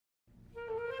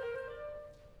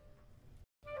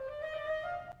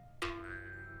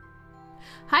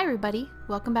Hi everybody,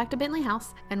 welcome back to Bentley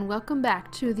House and welcome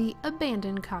back to the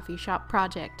Abandoned Coffee Shop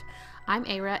project. I'm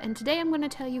Ara and today I'm going to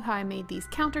tell you how I made these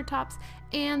countertops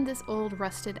and this old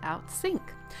rusted out sink.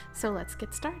 So let's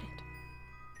get started.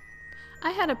 I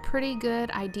had a pretty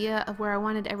good idea of where I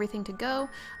wanted everything to go.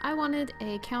 I wanted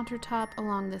a countertop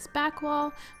along this back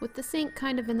wall with the sink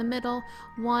kind of in the middle,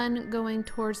 one going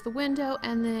towards the window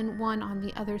and then one on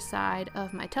the other side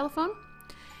of my telephone.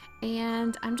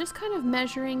 And I'm just kind of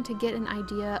measuring to get an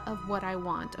idea of what I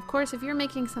want. Of course, if you're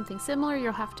making something similar,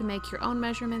 you'll have to make your own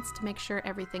measurements to make sure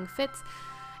everything fits.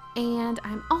 And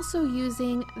I'm also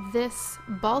using this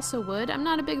balsa wood. I'm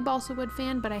not a big balsa wood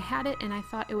fan, but I had it and I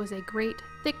thought it was a great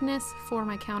thickness for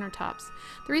my countertops.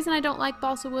 The reason I don't like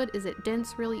balsa wood is it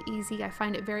dents really easy. I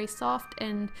find it very soft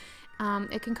and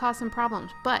it can cause some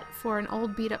problems. But for an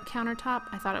old beat up countertop,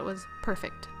 I thought it was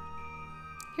perfect.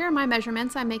 Here are my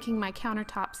measurements. I'm making my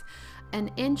countertops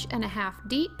 1.5 inches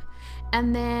deep,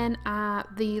 and then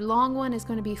the long one is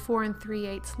going to be 4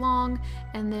 3/8 long,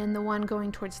 and then the one going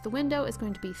towards the window is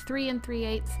going to be 3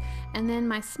 3/8, and then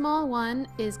my small one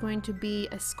is going to be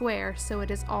a square, so it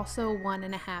is also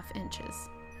 1.5 inches.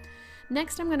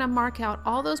 Next, I'm going to mark out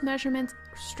all those measurements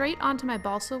straight onto my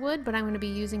balsa wood, but I'm going to be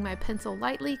using my pencil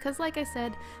lightly because, like I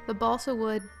said, the balsa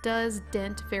wood does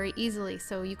dent very easily,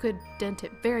 so you could dent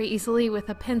it very easily with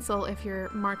a pencil if you're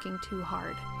marking too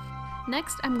hard.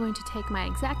 Next, I'm going to take my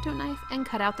X-Acto knife and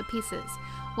cut out the pieces.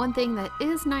 One thing that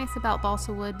is nice about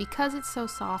balsa wood, because it's so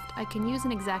soft, I can use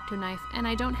an X-Acto knife and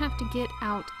I don't have to get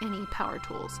out any power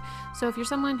tools. So if you're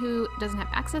someone who doesn't have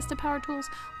access to power tools,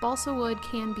 balsa wood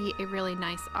can be a really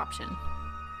nice option.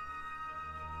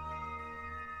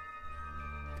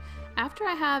 After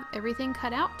I have everything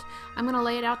cut out, I'm going to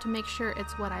lay it out to make sure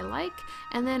it's what I like,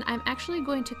 and then I'm actually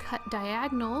going to cut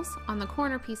diagonals on the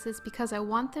corner pieces because I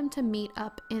want them to meet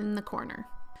up in the corner.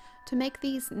 To make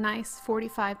these nice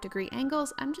 45-degree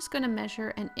angles, I'm just going to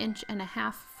measure 1.5 inches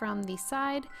from the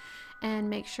side and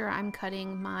make sure I'm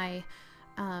cutting my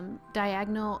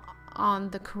diagonal on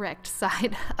the correct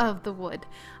side of the wood.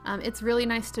 It's really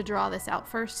nice to draw this out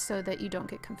first so that you don't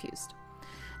get confused.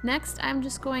 Next, I'm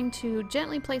just going to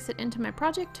gently place it into my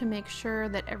project to make sure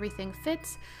that everything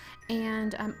fits,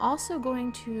 and I'm also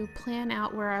going to plan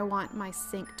out where I want my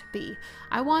sink to be.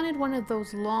 I wanted one of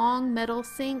those long metal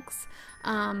sinks.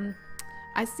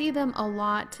 I see them a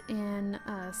lot in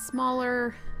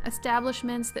smaller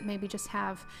establishments that maybe just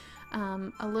have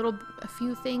a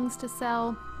few things to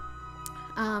sell,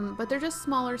 but they're just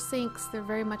smaller sinks. They're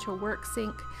very much a work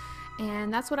sink,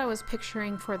 and that's what I was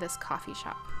picturing for this coffee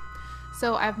shop.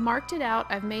 So I've marked it out,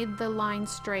 I've made the line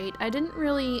straight. I didn't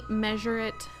really measure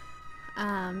it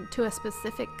to a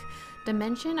specific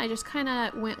dimension. I just kind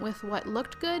of went with what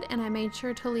looked good, and I made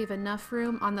sure to leave enough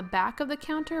room on the back of the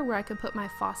counter where I could put my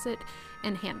faucet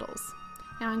and handles.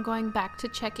 Now I'm going back to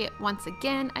check it once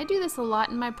again. I do this a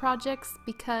lot in my projects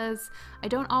because I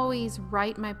don't always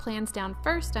write my plans down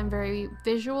first. I'm very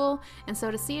visual, and so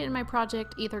to see it in my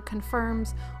project either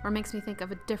confirms or makes me think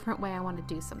of a different way I want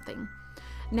to do something.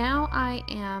 Now I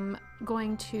am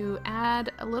going to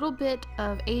add a little bit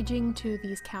of aging to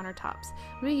these countertops.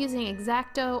 I'm going to be using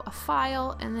X-Acto, a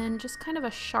file, and then just kind of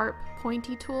a sharp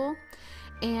pointy tool,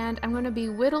 and I'm going to be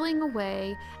whittling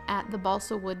away at the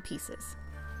balsa wood pieces.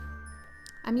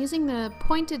 I'm using the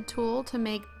pointed tool to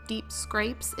make deep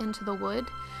scrapes into the wood.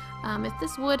 If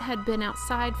this wood had been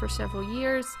outside for several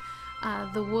years,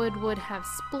 the wood would have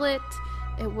split,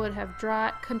 it would have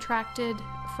contracted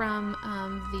from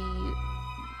the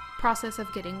process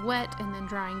of getting wet and then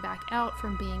drying back out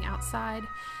from being outside.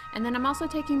 And then I'm also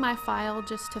taking my file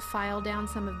just to file down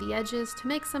some of the edges to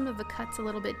make some of the cuts a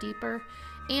little bit deeper,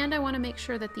 and I want to make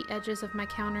sure that the edges of my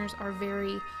counters are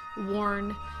very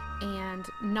worn and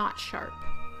not sharp.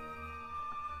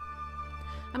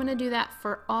 I'm going to do that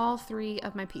for all 3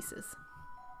 of my pieces.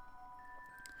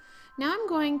 Now I'm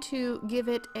going to give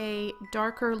it a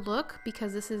darker look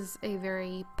because this is a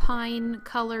very pine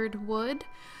colored wood.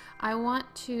 I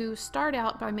want to start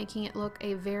out by making it look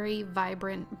a very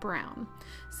vibrant brown.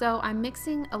 So I'm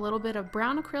mixing a little bit of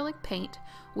brown acrylic paint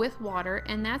with water,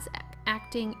 and that's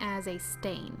acting as a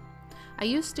stain. I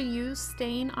used to use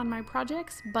stain on my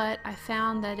projects, but I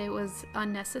found that it was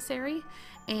unnecessary,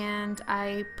 and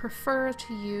I prefer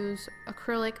to use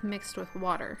acrylic mixed with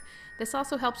water. This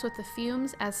also helps with the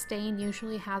fumes, as stain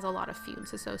usually has a lot of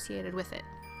fumes associated with it.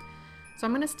 So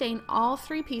I'm going to stain all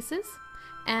 3 pieces,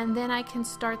 and then I can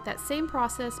start that same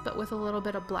process but with a little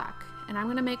bit of black. And I'm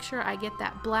going to make sure I get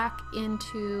that black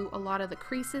into a lot of the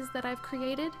creases that I've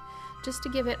created, just to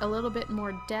give it a little bit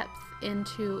more depth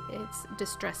into its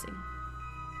distressing.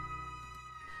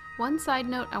 One side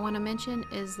note I want to mention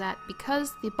is that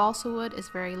because the balsa wood is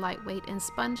very lightweight and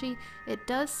spongy, it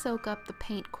does soak up the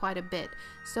paint quite a bit.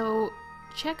 So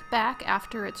check back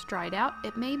after it's dried out.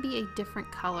 It may be a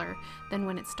different color than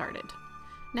when it started.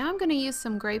 Now I'm going to use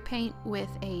some gray paint with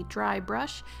a dry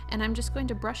brush, and I'm just going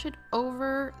to brush it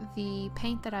over the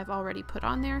paint that I've already put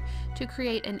on there to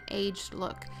create an aged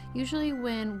look. Usually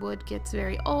when wood gets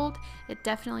very old, it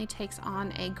definitely takes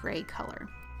on a gray color.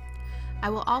 I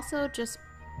will also just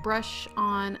brush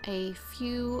on a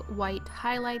few white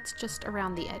highlights just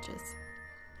around the edges.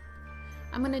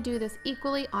 I'm going to do this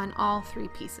equally on all three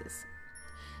pieces.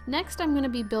 Next, I'm going to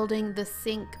be building the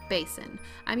sink basin.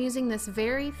 I'm using this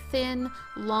very thin,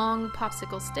 long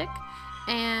popsicle stick,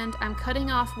 and I'm cutting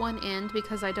off one end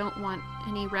because I don't want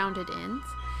any rounded ends.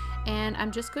 And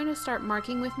I'm just going to start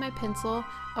marking with my pencil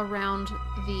around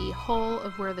the hole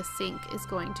of where the sink is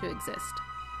going to exist.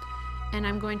 And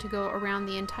I'm going to go around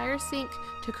the entire sink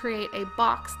to create a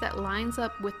box that lines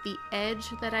up with the edge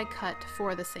that I cut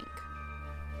for the sink.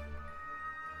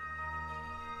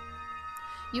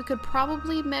 You could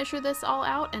probably measure this all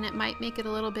out and it might make it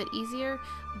a little bit easier,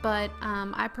 but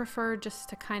I prefer just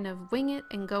to kind of wing it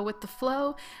and go with the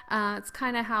flow. It's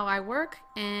kind of how I work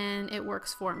and it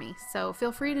works for me. So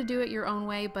feel free to do it your own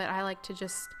way, but I like to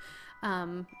just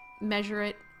measure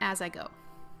it as I go.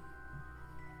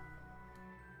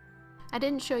 I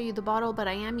didn't show you the bottle, but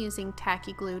I am using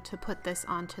tacky glue to put this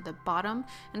onto the bottom,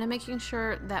 and I'm making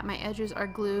sure that my edges are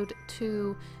glued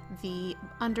to the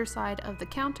underside of the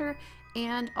counter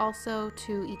and also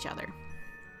to each other.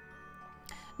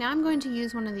 Now I'm going to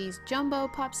use one of these jumbo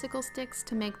popsicle sticks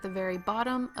to make the very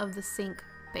bottom of the sink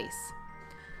base.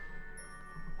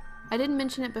 I didn't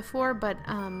mention it before, but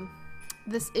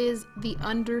this is the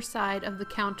underside of the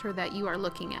counter that you are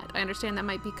looking at. I understand that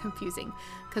might be confusing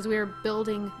because we are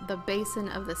building the basin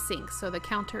of the sink, so the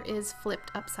counter is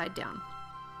flipped upside down.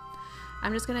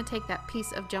 I'm just going to take that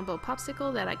piece of jumbo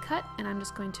popsicle that I cut and I'm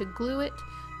just going to glue it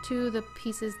to the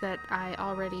pieces that I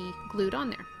already glued on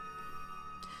there.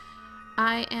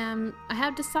 I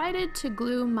have decided to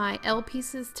glue my L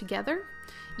pieces together.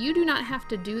 You do not have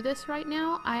to do this right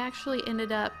now. I actually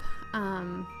ended up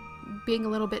being a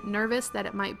little bit nervous that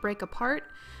it might break apart.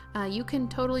 You can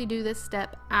totally do this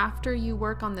step after you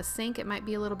work on the sink. It might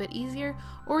be a little bit easier,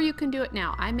 or you can do it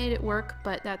now. I made it work,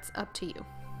 but that's up to you.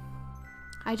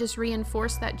 I just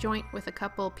reinforced that joint with a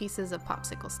couple pieces of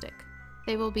popsicle stick.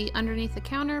 They will be underneath the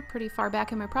counter pretty far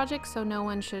back in my project, so no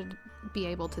one should be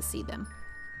able to see them.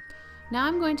 Now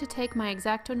I'm going to take my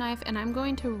X-Acto knife and I'm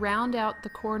going to round out the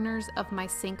corners of my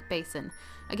sink basin.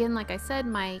 Again, like I said,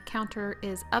 my counter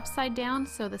is upside down,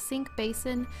 so the sink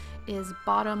basin is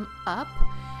bottom up,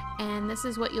 and this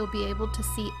is what you'll be able to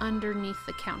see underneath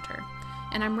the counter.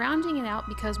 And I'm rounding it out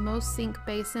because most sink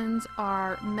basins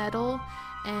are metal,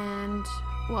 and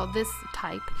well, this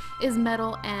type is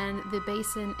metal and the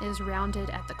basin is rounded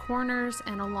at the corners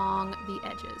and along the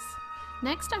edges.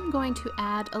 Next, I'm going to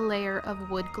add a layer of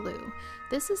wood glue.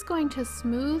 This is going to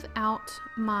smooth out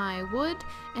my wood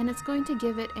and it's going to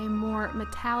give it a more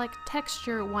metallic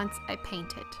texture once I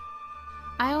paint it.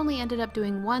 I only ended up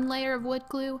doing one layer of wood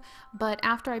glue, but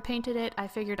after I painted it, I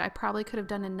figured I probably could have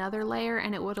done another layer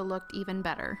and it would have looked even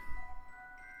better.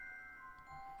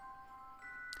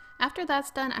 After that's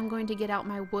done, I'm going to get out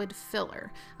my wood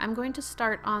filler. I'm going to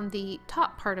start on the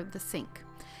top part of the sink.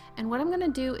 And what I'm going to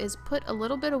do is put a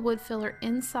little bit of wood filler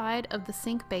inside of the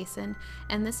sink basin,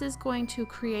 and this is going to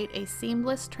create a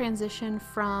seamless transition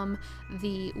from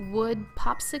the wood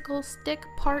popsicle stick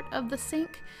part of the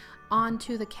sink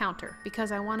onto the counter,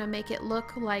 because I want to make it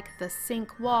look like the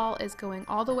sink wall is going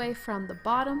all the way from the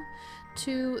bottom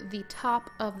to the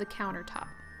top of the countertop.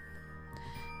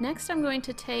 Next, I'm going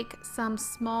to take some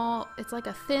small, it's like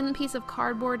a thin piece of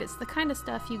cardboard. It's the kind of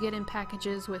stuff you get in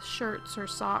packages with shirts or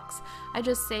socks. I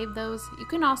just saved those. You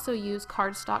can also use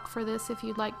cardstock for this if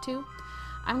you'd like to.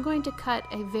 I'm going to cut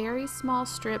a very small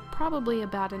strip, probably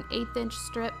about an 1/8 inch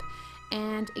strip,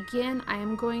 and again, I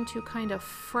am going to kind of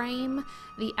frame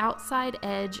the outside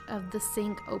edge of the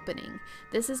sink opening.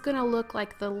 This is going to look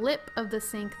like the lip of the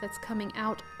sink that's coming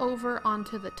out over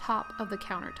onto the top of the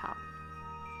countertop.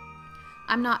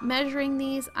 I'm not measuring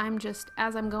these, I'm just,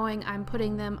 as I'm going, I'm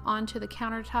putting them onto the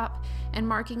countertop and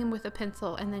marking them with a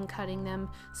pencil and then cutting them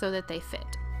so that they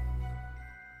fit.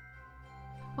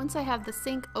 Once I have the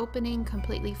sink opening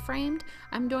completely framed,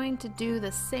 I'm going to do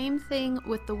the same thing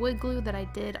with the wood glue that I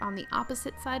did on the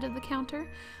opposite side of the counter.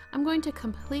 I'm going to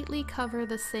completely cover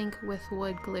the sink with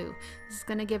wood glue. This is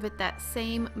going to give it that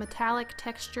same metallic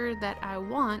texture that I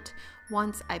want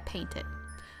once I paint it.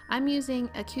 I'm using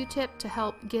a Q-tip to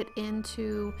help get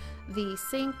into the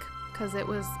sink because it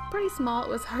was pretty small. It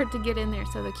was hard to get in there,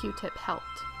 so the Q-tip helped.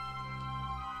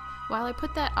 While I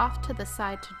put that off to the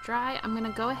side to dry, I'm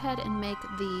going to go ahead and make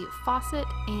the faucet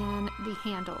and the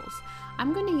handles.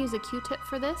 I'm going to use a Q-tip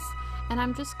for this, and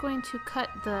I'm just going to cut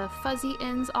the fuzzy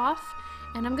ends off,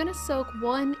 and I'm going to soak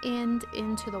one end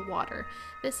into the water.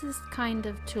 This is kind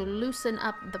of to loosen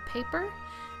up the paper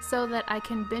so that I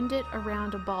can bend it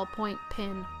around a ballpoint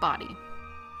pen body.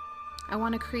 I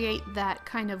want to create that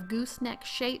kind of gooseneck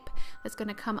shape that's going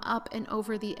to come up and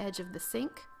over the edge of the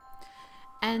sink.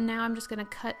 And now I'm just going to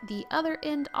cut the other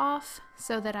end off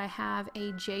so that I have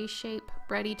a J shape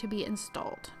ready to be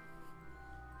installed.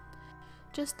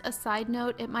 Just a side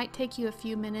note, it might take you a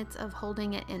few minutes of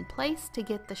holding it in place to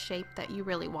get the shape that you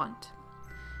really want.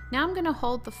 Now I'm going to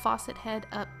hold the faucet head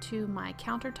up to my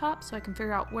countertop so I can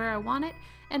figure out where I want it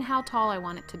and how tall I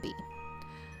want it to be.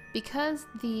 Because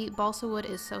the balsa wood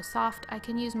is so soft, I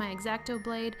can use my X-Acto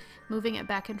blade, moving it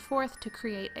back and forth to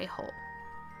create a hole.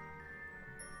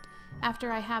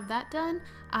 After I have that done,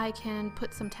 I can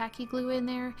put some tacky glue in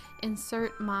there,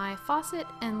 insert my faucet,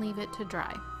 and leave it to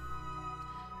dry.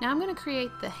 Now I'm going to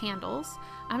create the handles.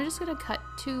 I'm just going to cut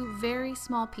two very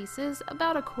small pieces,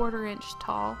 about a 1/4 inch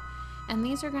tall, and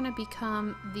these are going to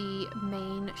become the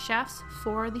main shafts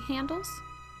for the handles.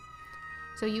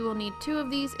 So you will need 2 of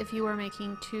these if you are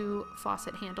making 2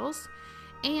 faucet handles.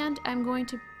 And I'm going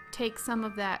to take some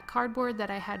of that cardboard that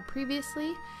I had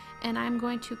previously, and I'm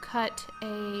going to cut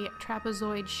a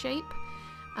trapezoid shape.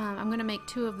 I'm going to make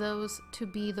 2 of those to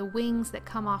be the wings that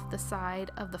come off the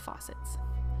side of the faucets.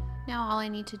 Now all I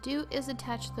need to do is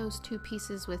attach those 2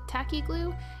 pieces with tacky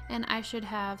glue, and I should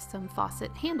have some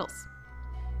faucet handles.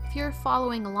 If you're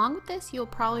following along with this, you'll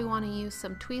probably want to use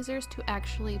some tweezers to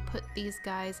actually put these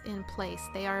guys in place.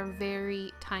 They are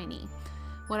very tiny.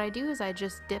 What I do is I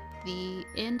just dip the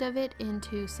end of it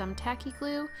into some tacky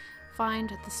glue,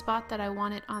 find the spot that I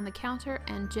want it on the counter,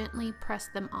 and gently press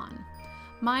them on.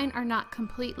 Mine are not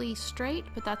completely straight,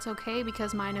 but that's okay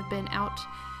because mine have been out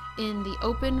in the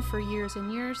open for years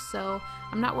and years, so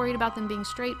I'm not worried about them being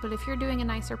straight, but if you're doing a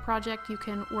nicer project, you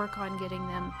can work on getting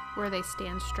them where they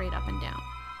stand straight up and down.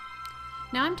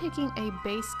 Now I'm taking a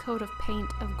base coat of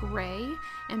paint of gray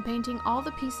and painting all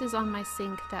the pieces on my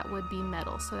sink that would be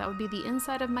metal. So that would be the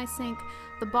inside of my sink,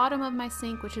 the bottom of my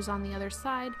sink, which is on the other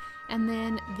side, and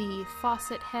then the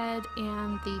faucet head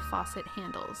and the faucet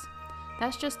handles.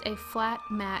 That's just a flat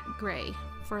matte gray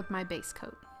for my base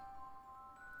coat.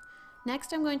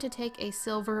 Next I'm going to take a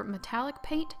silver metallic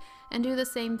paint and do the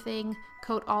same thing,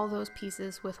 coat all those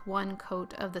pieces with 1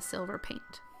 coat of the silver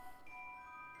paint.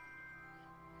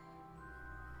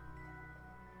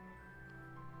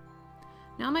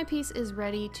 Now my piece is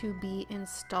ready to be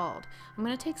installed. I'm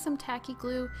going to take some tacky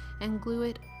glue and glue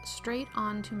it straight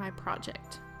onto my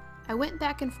project. I went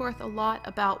back and forth a lot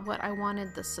about what I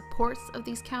wanted the supports of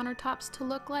these countertops to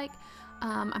look like.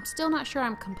 I'm still not sure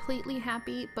I'm completely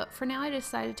happy, but for now I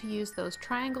decided to use those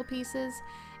triangle pieces,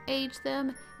 age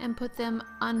them, and put them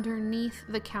underneath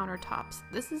the countertops.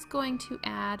 This is going to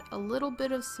add a little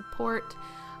bit of support.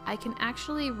 I can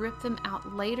actually rip them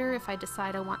out later if I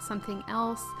decide I want something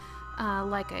else.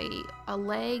 Like a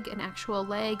leg, an actual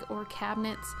leg, or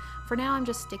cabinets. For now I'm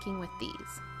just sticking with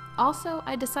these. Also,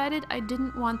 I decided I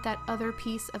didn't want that other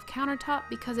piece of countertop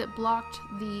because it blocked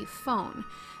the phone.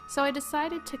 So I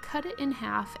decided to cut it in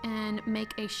half and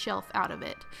make a shelf out of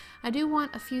it. I do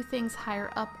want a few things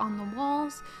higher up on the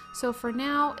walls, so for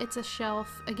now it's a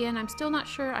shelf. Again, I'm still not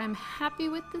sure I'm happy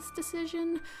with this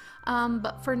decision,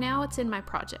 but for now it's in my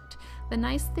project. The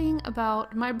nice thing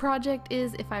about my project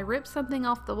is if I rip something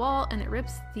off the wall and it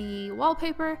rips the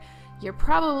wallpaper, you're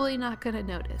probably not going to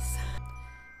notice.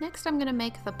 Next I'm going to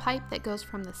make the pipe that goes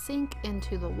from the sink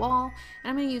into the wall, and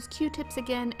I'm going to use Q-tips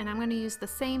again, and I'm going to use the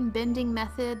same bending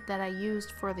method that I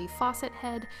used for the faucet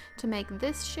head to make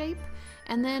this shape,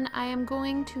 and then I am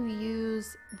going to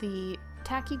use the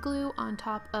tacky glue on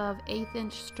top of 1/8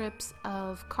 inch strips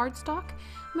of cardstock.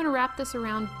 I'm going to wrap this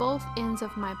around both ends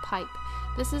of my pipe.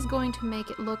 This is going to make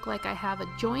it look like I have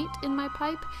a joint in my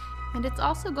pipe, and it's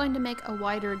also going to make a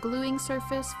wider gluing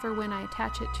surface for when I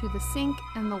attach it to the sink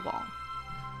and the wall.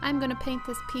 I'm going to paint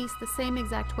this piece the same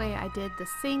exact way I did the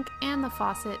sink and the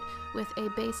faucet, with a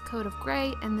base coat of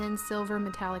gray and then silver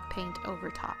metallic paint over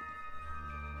top.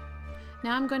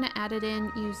 Now I'm going to add it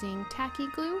in using tacky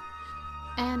glue,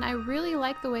 and I really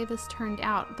like the way this turned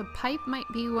out. The pipe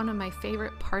might be one of my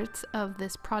favorite parts of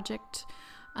this project,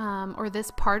 or this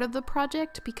part of the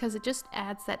project, because it just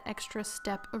adds that extra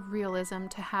step of realism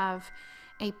to have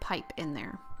a pipe in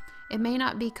there. It may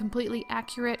not be completely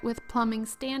accurate with plumbing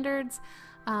standards,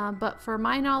 but for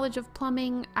my knowledge of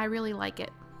plumbing, I really like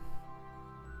it.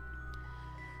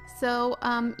 So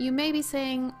you may be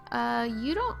saying,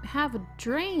 you don't have a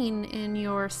drain in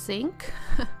your sink.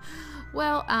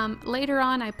 Well, later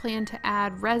on I plan to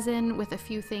add resin with a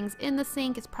few things in the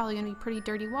sink. It's probably going to be pretty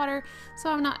dirty water, so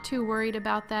I'm not too worried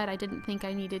about that. I didn't think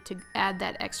I needed to add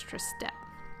that extra step.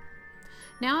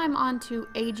 Now I'm on to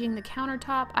aging the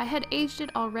countertop. I had aged it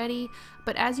already,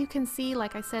 but as you can see,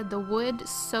 like I said, the wood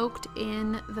soaked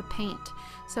in the paint.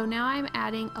 So now I'm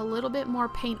adding a little bit more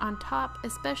paint on top,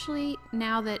 especially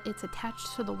now that it's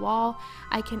attached to the wall.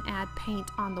 I can add paint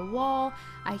on the wall.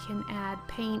 I can add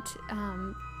paint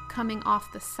coming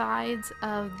off the sides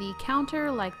of the counter,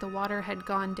 like the water had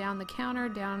gone down the counter,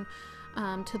 down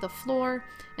to the floor,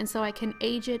 and so I can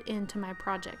age it into my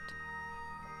project.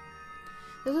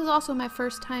 This is also my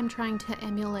first time trying to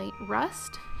emulate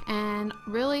rust, and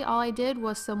really all I did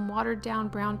was some watered down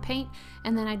brown paint,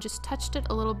 and then I just touched it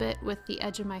a little bit with the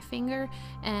edge of my finger,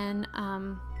 and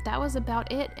that was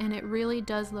about it, and it really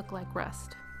does look like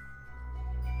rust.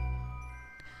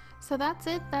 So that's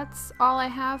it. That's all I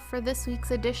have for this week's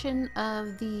edition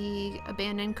of the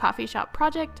Abandoned Coffee Shop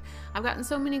project. I've gotten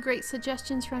so many great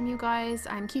suggestions from you guys.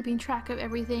 I'm keeping track of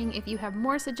everything. If you have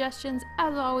more suggestions,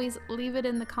 as always, leave it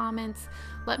in the comments.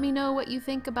 Let me know what you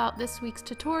think about this week's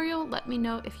tutorial. Let me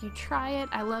know if you try it.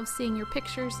 I love seeing your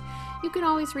pictures. You can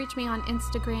always reach me on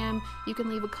Instagram. You can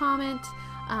leave a comment.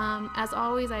 As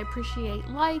always, I appreciate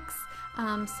likes,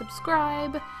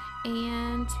 subscribe,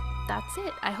 and that's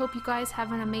it. I hope you guys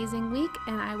have an amazing week,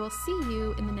 and I will see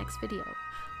you in the next video.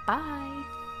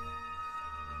 Bye!